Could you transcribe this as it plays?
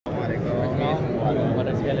जी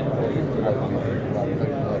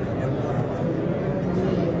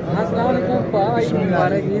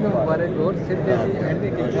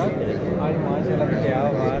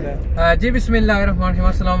बिस्मिल्लाहिर्रहमानिर्रहीम,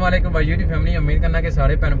 अस्सलाम वालेकुम भाई यूट्यूब फैमिली। उम्मीद करना कि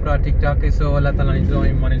सारे भैन भरा ठीक ठाक सो अल्लाह ताला ने जो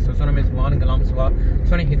ईमान सोना मेज़बान कलाम सवा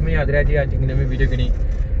सोनी खिदमत हाजिर है जी आज एक नई वीडियो की।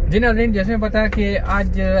 जी नाज़रीन, जैसे पता है कि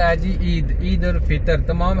आज है जी ईद उल फितर।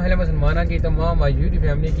 तमाम अहले मुसलमाना की, तमाम भाई यूट्यूब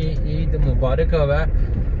फैमिली की ईद मुबारक होवे।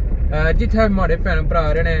 जिथे हमारे भैन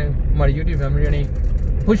भरा रहे हमारी यूट्यूब फैमिली जनी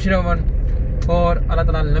खुश रहन और अल्लाह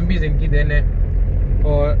ताला लंबी जिंदगी देने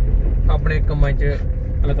और अपने कमाई च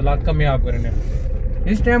अल्लाह ताला कामयाब करने।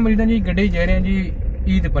 इस टाइम मरीदा जी गड्डी जा रहे हैं जी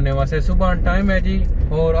ईद पढ़ने वास्ते। सुबह टाइम है जी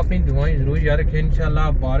और अपनी दुआएं जरूर याद रखें। इंशाल्लाह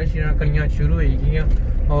बारिश कड़ियाँ शुरू हो गई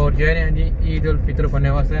और जा रहे हैं जी ईद उल फितर पढ़ने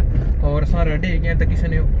वास्ते। और अस रेडी हो गए तो किसी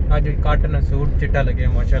ने अज काटन सूट चिट्टा लगे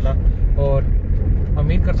माशाल्लाह। और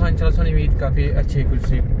उम्मीद करता हूं इंशाल्लाह सोनी ईद काफ़ी अच्छी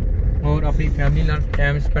गुजरी और अपनी फैमिली नाल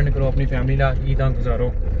टाइम स्पेंड करो, अपनी फैमिली नाल ईद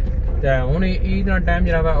गुजारो। तो हूँ ईद का टाइम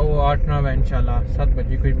जो है वो 8-9 है इंशाल्लाह 7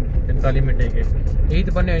 बजे कोई 45 मिनट है ईद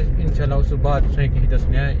बने इंशाल्लाह। उस बाद किसी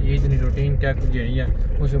दसने ईद की रूटीन क्या कुछ है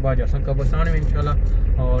उस बाद अस कब्रस्तान में इंशाल्लाह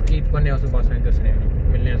और ईद बने उस बाद दसने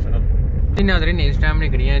मिलने सुना। नाज़रीन इस टाइम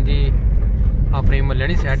निकली हैं जी अपने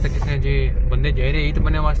महल्ले साइड तक किसी जी बंदे जा रहे ईद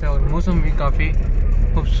बनने वास्ते। और मौसम भी काफ़ी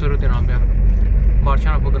खूबसूरत होना पाया,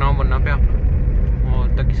 बारिशों का प्रोग्राम बनना पाया और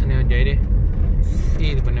तक किसी ने जा रहे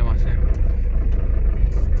ईद बनने वास्ते।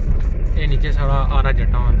 ये नीचे सारा आरा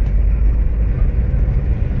जट्टा है।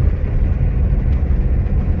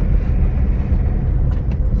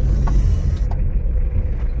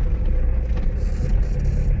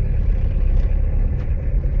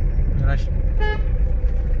 रश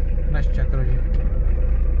चेक करो जी।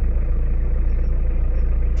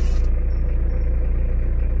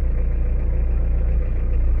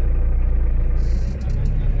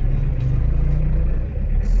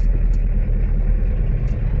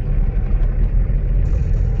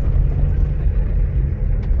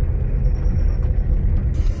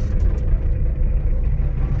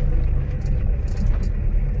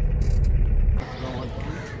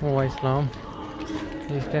 वालेकुम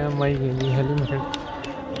इस टाइम मई गई हेली मटन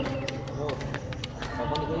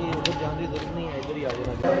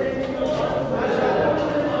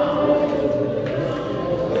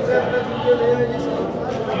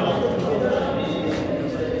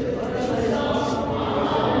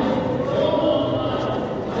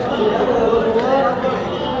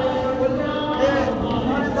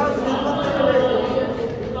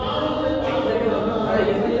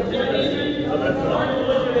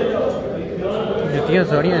जुतियाँ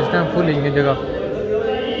साड़ियाँ इस टाइम फुल ही जगह।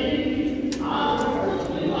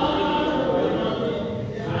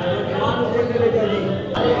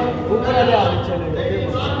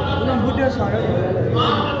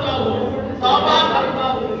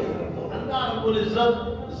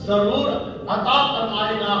 जरूर अता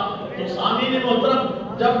फरमाएगा। तो सामीन मोहतरम,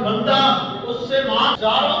 जब बंदा उससे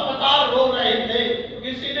चारों कतार रो रहे थे,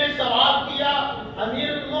 किसी ने सवाल किया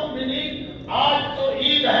अमीरुल मोमिनीन आज तो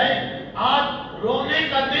ईद है, आज रोने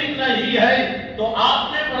का दिन नहीं है। तो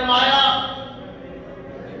आपने फरमाया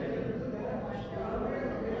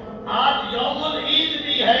आज यौमुल ईद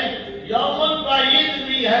भी है, यौमुल ईद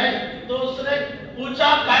भी है। तो उसने पूछा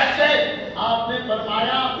कैसे? आपने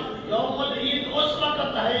फरमाया यौमुल ईद उस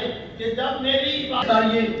वक्त है कि जब मेरी बात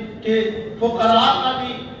आइए कि फुकरा का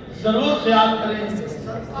भी जरूर ख्याल करें।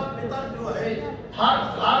 सदका फितर जो है हर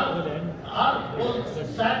वो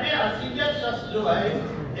सादे हसीयत शख्स जो है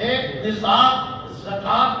एक निसाब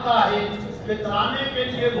ज़कात का है, फितराने के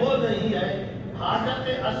लिए वो नहीं है। हाजत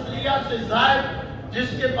असलिया से ज़ायद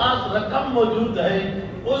जिसके पास रकम मौजूद है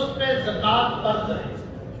उस पे ज़कात फर्ज है,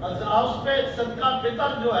 उस पे सदका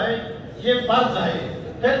फितर जो है ये फर्ज है।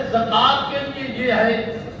 फिर ज़कात के लिए ये है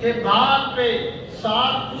कि माल पे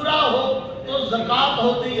साल पूरा हो तो ज़कात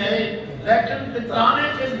होती है, लेकिन फितराने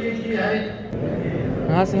के लिए ये है।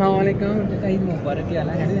 अस्सलाम वालेकुम, ईद मुबारक। क्या हाल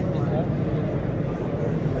है?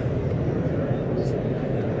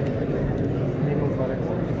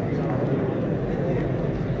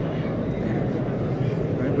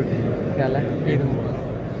 क्या हाल है? ईद मुबारक।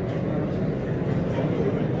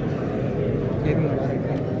 ईद मुबारक।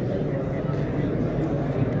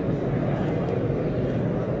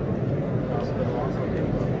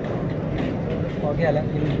 क्या हाल है?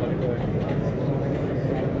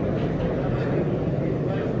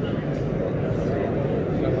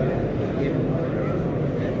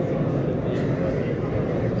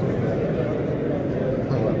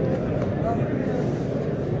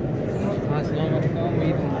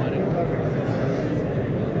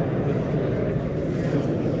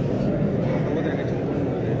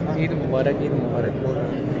 ईद मुबारक, ईद मुबारक,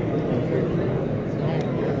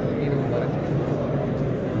 ईद मुबारक। ईद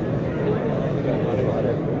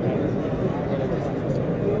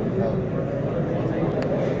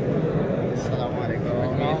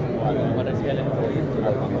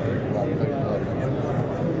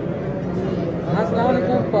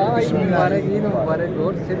मुबारक, ईद मुबारक।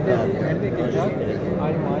 और सिर्फ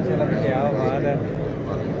आज माशाल्लाह क्या बात है।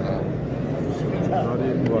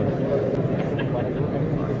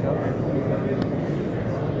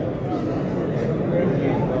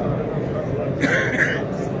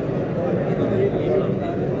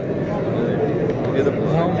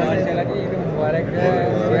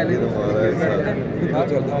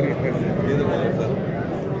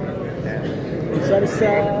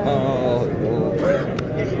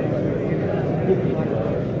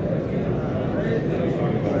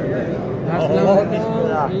 माशाल्लाह जी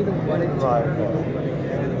ईद मुबारक है। ईद मुबारक,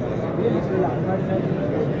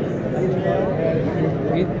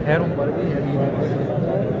 ईद खैर मुबारक।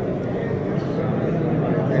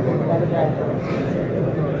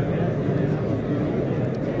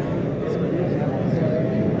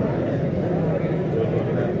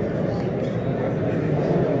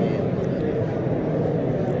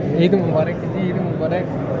 ईद मुबारक जी, ईद मुबारक,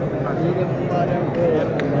 ईद मुबारक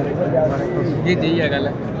जी जी है गल।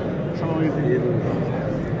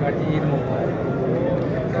 ईद मुबारक,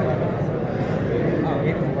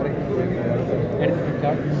 ईद मुबारक।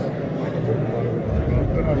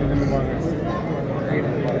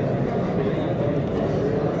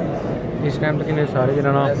 इस टाइम तक इन्हें सारे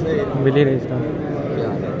जना मिल ही रहे इस टाइम।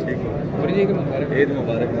 ईद मुबारक, ईद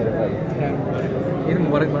मुबारक मेरे भाई, ईद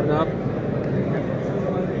मुबारक मर्द आप।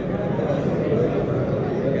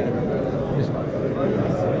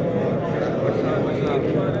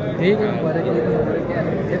 ईद मुबारक, ईद मुबारक।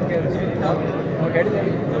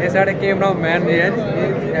 ये साढ़े कैमरा मैन ने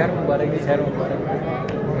शहर मुबारक जी, शहर मुबारक,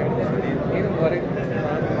 ईद मुबारक।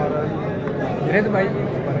 भाई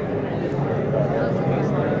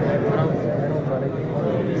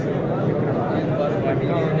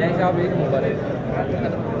साहब ईद मुबारक।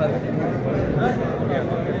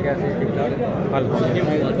 कैसे ठीक ठाक?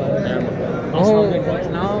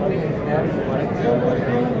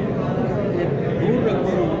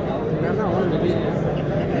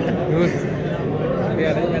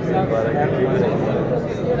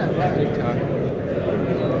 ठीक ठाक।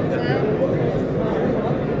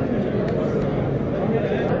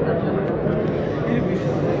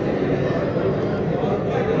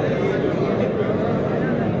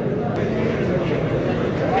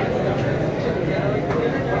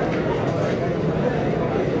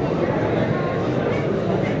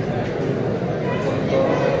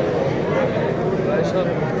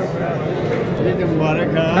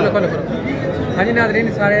 हाँ जी नाज़रीन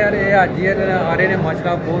सारे यार ये अज आ रहे हैं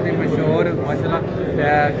माशाल्लाह, बहुत ही मशहूर माशाल्लाह।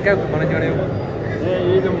 क्या कहना चाह रहे हो?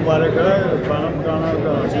 ईद मुबारक है, खाना पकाना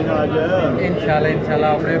आज इंशाल्लाह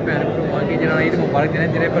इंशाल्लाह अपने भैन भ्रावां की जना ईद मुबारक देने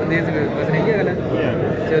जिन्हें परदेस बस नहीं है गल।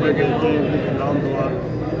 चलो जी नाम दुआ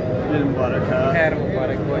ईद मुबारक है, खैर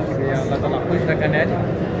मुबारक, बहुत शुक्रिया, अल्लाह ताला खुश रखने है।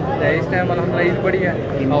 इस टाइम अल्हम्दुलिल्लाह ईद पड़ी है।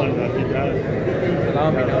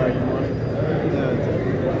 सलाम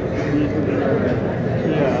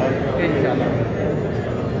इंशाल्लाह।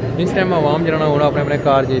 इस टाइम आवाम जना होना अपने अपने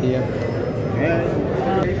कार जी है।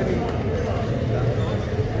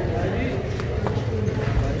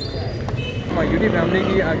 यूटी फैमिली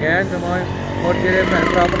की अगैन समाज और जो भैन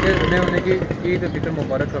भरा ने उन्हें की ईद फिक्र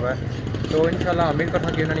मुबारक हुआ है। तो इंशाल्लाह उम्मीद करता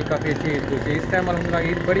कि उन्होंने काफ़ी अच्छी ईद गुजरी। इस टाइम अल्हम्दुलिल्लाह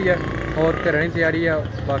ईद बड़ी है और घरें की तैयारी है।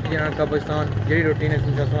 बाकी जना कब्रिस्तान जी रूटीन है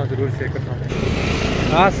तुम जरूर शेयर करता हूँ।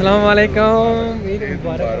 अस्सलाम वालेकुम, ईद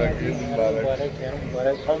मुबारक।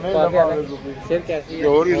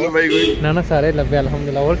 ना ना सारे लब्बे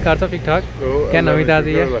अल्हम्दुलिल्लाह। और घर सब ठीक ठाक? क्या नवी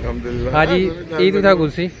ताज़ी है? हाँ जी ईद था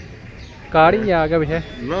गुस्सी कार ही आ गया पीछे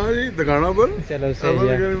ना जी दिखाना पर। चलो सही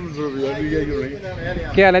है।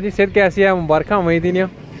 क्या हाल है जी, सेहत कैसी है? मुबारक उम्मीद ही नहीं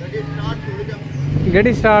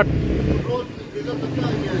गड्डी स्टार्ट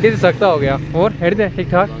डीजल सख्ता हो गया। और हेड दे ठीक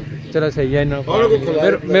ठाक? चलो सही है,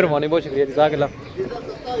 मेहरबानी बहुत शुक्रिया जज़ाकल्लाह।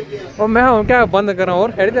 और मैं हूँ क्या बंद करा। और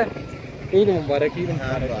हेड दे ईद मुबारक, ईद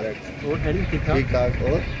मुबारक। और हेड ठीक ठाक?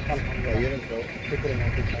 और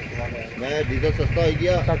मैं डीजल सस्ता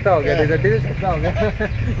हो गया, डीजल सस्ता हो गया।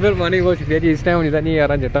 मेहरबानी बहुत शुक्रिया जी। इस टाइम नहीं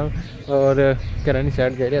यार जटा और घर नहीं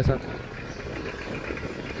साइड गए अस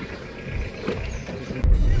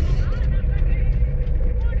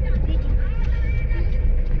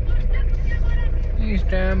इस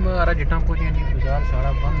टाइम आरा जटा पहुंचे जी, बाजार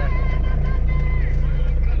सारा बंद है।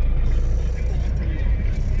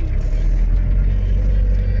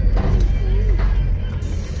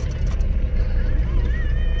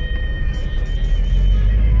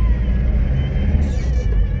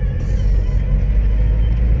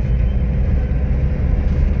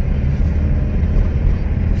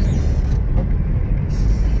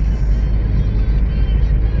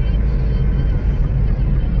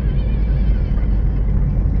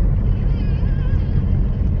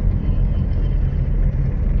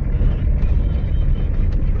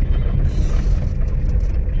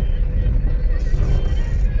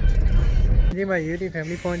 भाई यूटी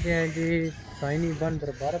फैमिली पहुंचे हैं जी साइनी बन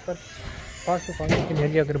दरबार पर। पास तो पानी की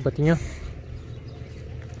जी अगरबत्तियाँ।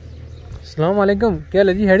 अस्सलाम वालेकुम, क्या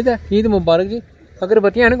लजी हेड है? ईद मुबारक जी।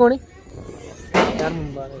 अगरबत्तियाँ हैं कौन यार?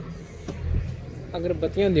 मुबारक।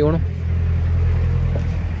 अगरबत्तियाँ दियो ना,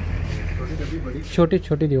 छोटी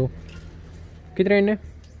छोटी दियो। कितने इन्हें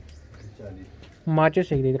माचे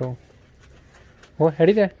सही देख रहा हूँ वो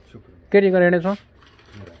हेडी है। केरी का रहने सो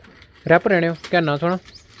रैप रहने हो क्या ना सोना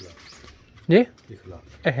जी?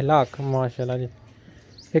 अहलाक माशाल्लाह जी।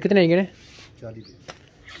 ये कितने गए?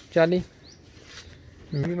 40।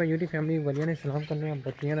 मैं यूटी फैमिली वलिया ने सलाम करने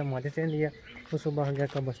बत्तियाँ का माचे से लिया उस सुबह गया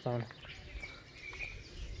कब्रस्तान।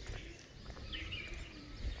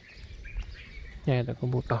 ये देखो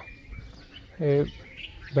बूटा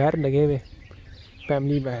बैर लगे हुए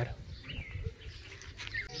फैमिली बैर।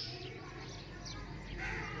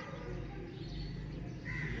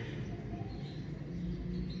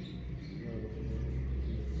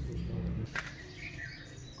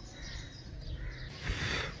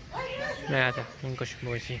 मैं आता उनको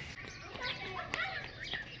खुशबू सी।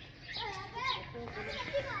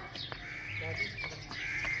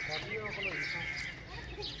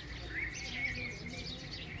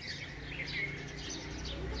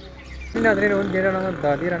 दादी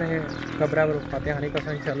रहने कबरा पर खाते हानि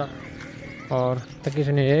कसा इंशाल्लाह। और तक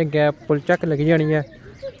ने ये गैप पुल चक लगी जानी है।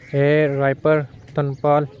 ये रायपर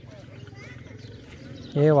तनपाल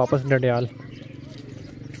ये वापस डडियाल।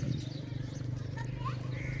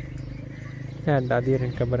 दादी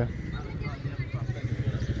रही कब्र।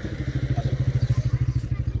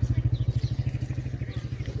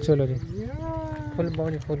 चलो जी फुल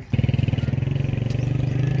बहुत फुल।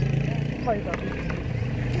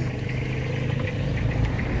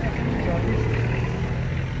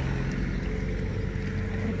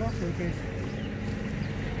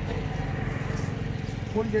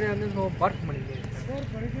 फुल जो बर्फ बनी गई।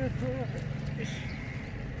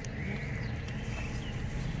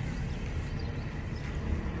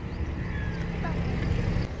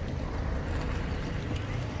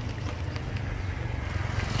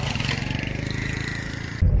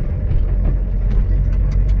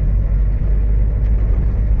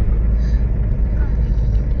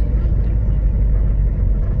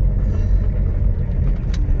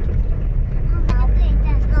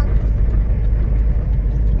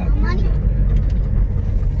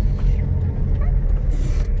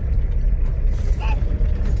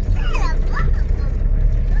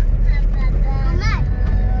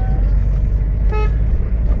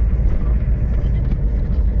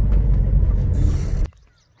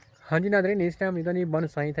 हाँ जी नादरीन, इस टाइम इधर नहीं बन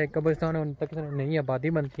साई था कब्रिस्तान उन तक नई आबादी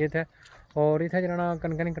बनती है और इतना जना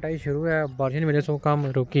कनक की कटाई शुरू है। बारिश की वजह से काम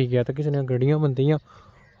रुकी गया तो किसी ने गड्डियाँ बनती हैं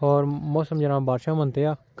और मौसम जना बारिशा बनते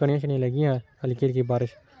हैं। कणियाँ शनियाँ लगी हैं हल्की हल्की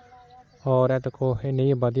बारिश और देखो ये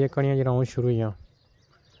नई आबादी है। कणियाँ जरा आना शुरू हुई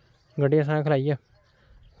गड्डियाँ सां खलाई है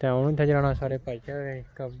तो हूँ इतना जरा सारे भाई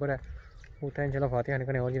कब्र है उत्थे चलो फाते आने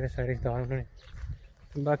कने और जो सारे रिश्तेदार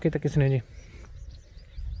उन्होंने बाकी तो किसने जी।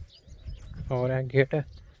 और है गेट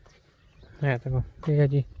है तो ठीक है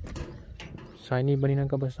जी साइनी बनी ना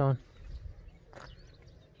कब्रिस्तान।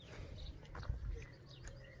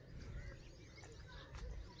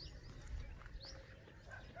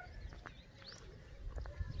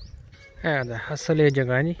 है असल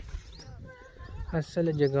जगह है जी,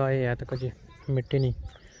 असल जगह है तो जी मिट्टी नहीं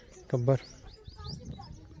कब्र।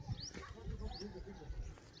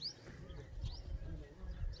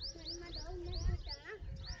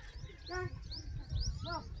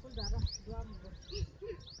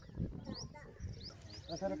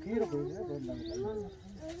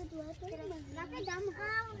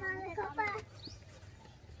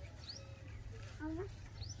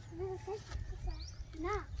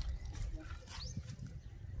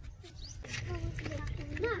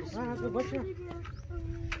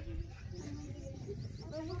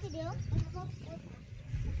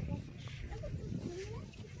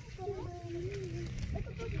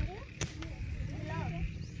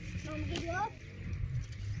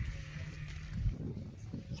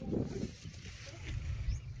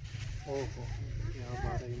 ओहो यहाँ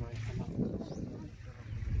बात है माशाल्लाह।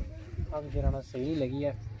 अब जरा सही लगी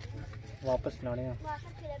है वापस लाने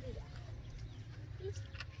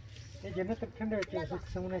ये जन्नत ठंडे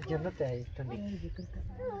सामने जन्नत है ठंडी।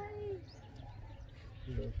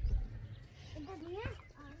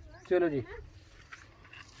 चलो जी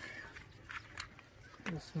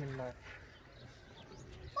बिस्मिल्लाह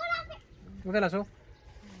उधर लासो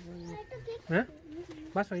हैं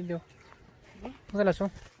बस वही दो उधर लासो।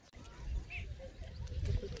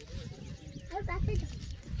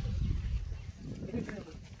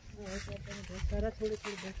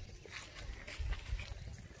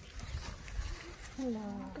 इस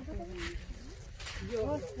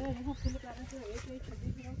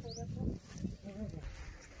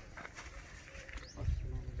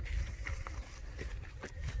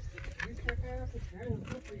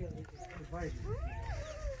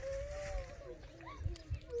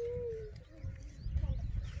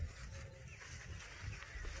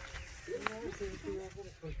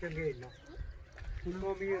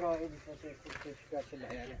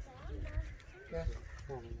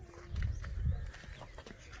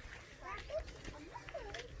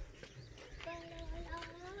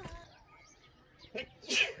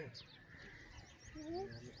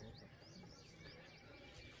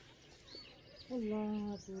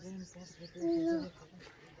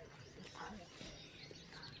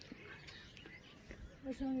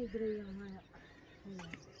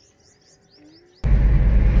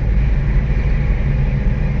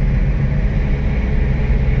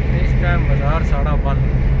टाइम बाजार सारा बंद।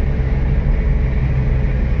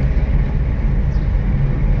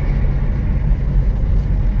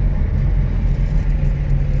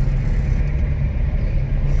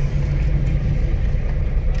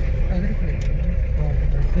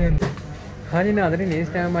 हाँ जी नाज़रीन,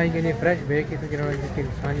 इस टाइम आई गई फ्रेश बेक की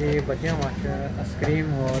हाँ जी बच्चियाँ वास्ते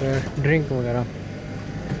आइसक्रीम और ड्रिंक वगैरह।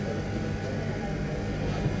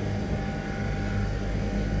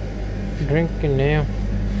 ड्रिंक किन्ने आ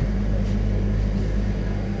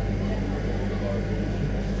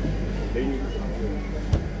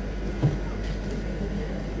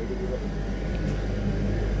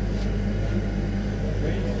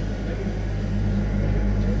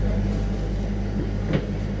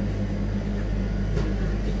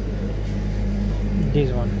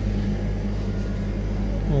this one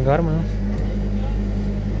गर्म है।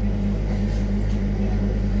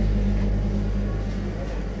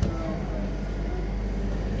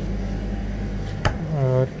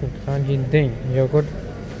 और किसान जी दें योगर्ट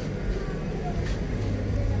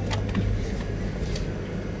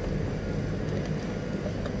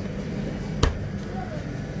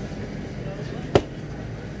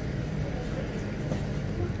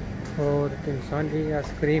और किसान जी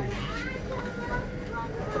आइसक्रीम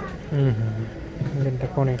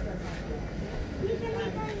कोने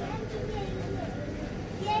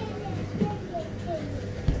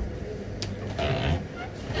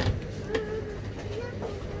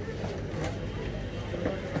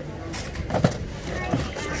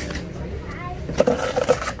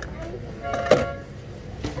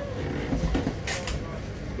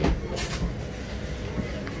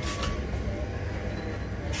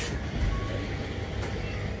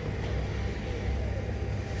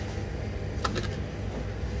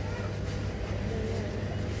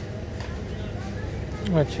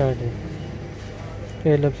अच्छा जी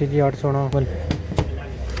ये लपसी जी 800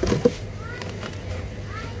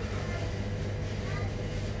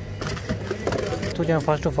 तो जहाँ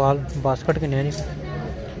फर्स्ट ऑफ ऑल बास्केट के नैनी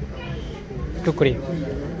टुकड़ी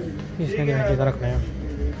इसमें चीज़ रखना है।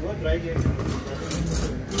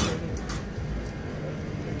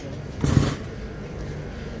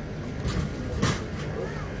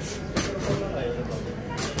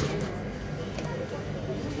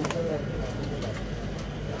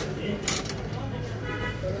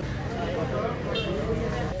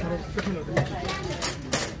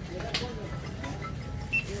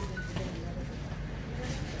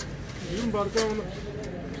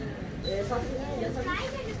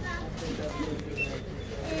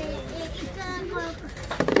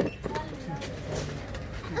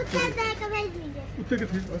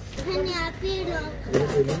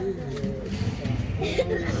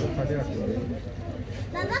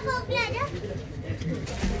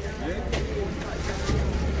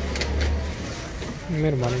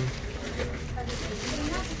 मेहरबानी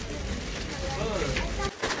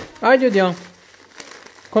आ जाओ दिया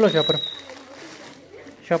खोलो शापर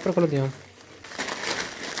खोलो दिया।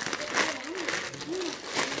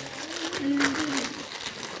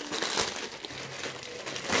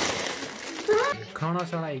 खाना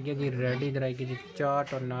सारा आई गया जी रेडी। इधर आई गई जी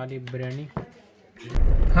चाट और नाल ही बिरयानी।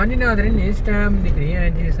 हाँ जी नाज़रीन इस टाइम निकली हैं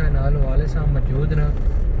जी नाल वाले साहब मौजूद न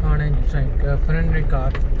आने फ्रेंड ने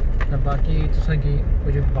घर बाकी तुसा की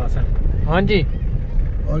कुछ पासन। हाँ जी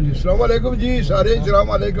हाँ जी अस्सलाम वालेकुम जी सारे अस्सलाम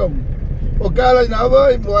वालेकुम। वो कह रहा जनाब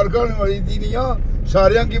मुबारक वाली दी नहीं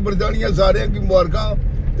सारिया की बरदानियां सारिया की मुबारक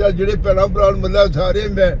जेडे भैन भरा मतलब सारे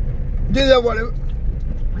मैं जिहदे वाले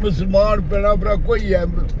मुसलमान भैन भरा कोई है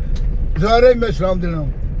सारे मैं सलाम देना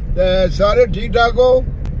सारे ठीक ठाक हो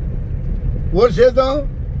और सेहत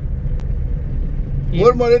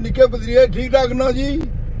और मारे निके बदरिया ठीक ठाक ना जी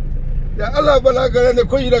अल्लाह भला करे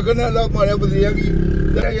खुश रखने अल्लाह मारे बदरिया की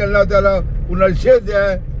अल्लाह ताला उन्हें सेहत है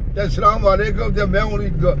ਤੇ ਸਲਾਮ ਵਾਲੇਕਮ ਤੇ ਮੈਂ ਹੁਣ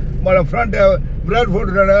ਮਾਰਾ ਫਰੰਟ ਹੈ ਬ੍ਰੈਡਫੋਰਡ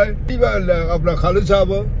ਰਹਿਣਾ ਹੈ ਆਪਣਾ ਖਾਲਿਦ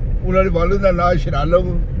ਸਾਹਿਬ ਉਹਨਾਂ ਦੇ ਵਾਲਿਦ ਦਾ ਨਾਮ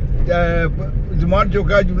ਸ਼ਰਾਲਮ ਤੇ ਜ਼ਮਾਨ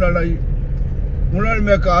ਚੁੱਕਾ ਜੁਨਾ ਲਈ ਉਹਨਾਂ ਨੇ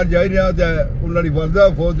ਮੈਂ ਕਾਰ ਜਾ ਰਿਹਾ ਤੇ ਉਹਨਾਂ ਦੀ ਵਰਦਾ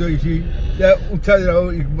ਫੌਜ ਹੋਈ ਸੀ ਤੇ ਉੱਥੇ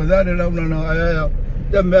ਜਿਹੜਾ ਇੱਕ ਬੰਦਾ ਜਿਹੜਾ ਉਹਨਾਂ ਨਾਲ ਆਇਆ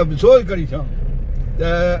ਤੇ ਮੈਂ ਅਫਸੋਸ ਕਰੀ ਸਾਂ ਤੇ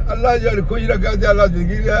ਅੱਲਾ ਜਦ ਖੁਸ਼ ਰੱਖਾ ਤੇ ਅੱਲਾ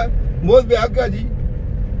ਜ਼ਿੰਦਗੀ ਦਾ ਮੌਤ ਬੇਹੱਕ ਹੈ ਜੀ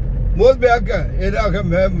ਮੌਤ ਬੇਹੱਕ ਹੈ ਇਹਦਾ ਆਖਿਰ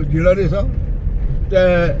ਮੈਂ ਜਿਹੜਾ ਰਿਹਾ ਸਾਂ ਤੇ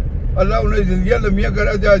अल्लाह उन्हें जिंदगी लंबियां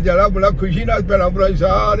करे जरा बड़ा खुशी नाल भैन भरा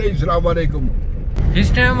सारे अस्सलाम वालेकुम।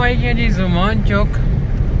 इस टाइम आई है जी जुमान चौक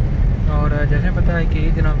और जैसे पता है कि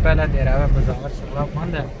दिन पहला दे रहा है बाजार सारा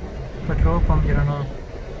बंद है पेट्रोल पंप जरा ना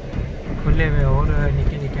खुले हुए और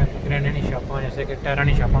निक्की निक्की किराने की शॉपां जैसे कि टायरां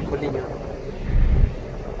की शॉपां खुली हैं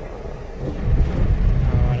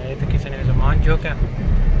और ये तो किसी ने जुमान चौक है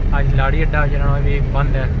आज लाड़ी अड्डा जरा भी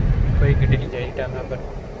बंद है कोई गड्डी नहीं चाहिए टाइम पर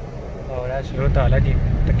और सूरत हाल है जी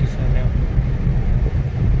तो किसी ने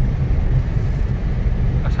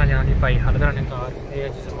असा जाना जी भाई हलदरा ने कार ये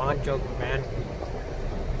जुमान चौक मैन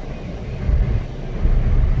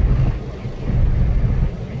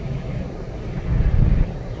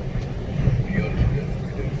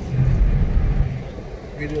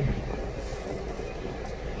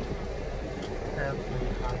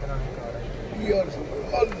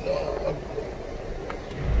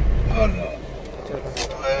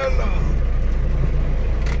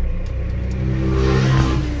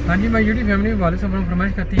हाँ जी मैं यूट्यूब फैमिली वाले सब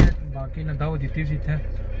फरमाइश करती है बाकी ने दावत दी सी इतने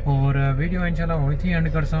और वीडियो इंशाल्लाह होनी थी एंड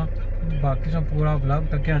कर सा बाकी सब पूरा ब्लॉग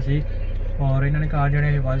तक सी और इन्होंने कहा जड़े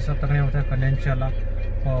वाले साहब तक उत्थे करने इंशाल्लाह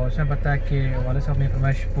और उसमें पता है कि वाले साहब ने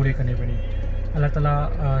फरमाइश पूरी करनी पड़ी अल्लाह ताला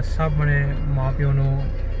सब बने माँ प्यो को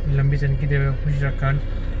लंबी जिंदगी दे खुश रखन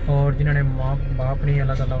और जिन्होंने माँ बाप नहीं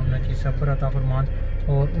अल्लाह ताला उन्होंने सब्र अता फरमान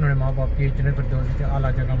और उन्होंने माँ बाप की जन्नत फिरदौस के आला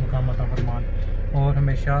जगह मुकाम अता फरमान और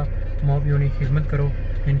हमेशा माँ प्यो की खिदमत करो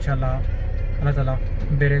इंशाल्लाह अल्लाह ताला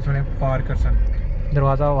बेरे सोने पार कर सन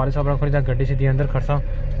दरवाज़ा वाले साहब खोली गड्डी सीधी अंदर खड़सा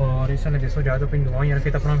और इस ने दसो जाए तो अपनी दुआएं रखे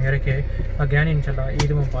अपना मेरे रखे अगैन इंशाल्लाह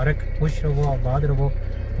ईद मुबारक खुश रहो आबाद रहो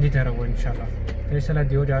जीते रहो इंशाल्लाह तो इसलिए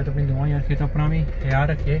दियो जाए तो अपनी दुआएं रखे तो अपना भी ख्याल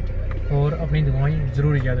रखे और अपनी दुआएं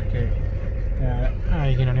ज़रूर याद रखे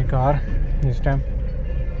आएगी इन्होंने कार इस टाइम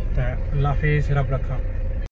तो अल्लाह हाफिज़ रब रखा।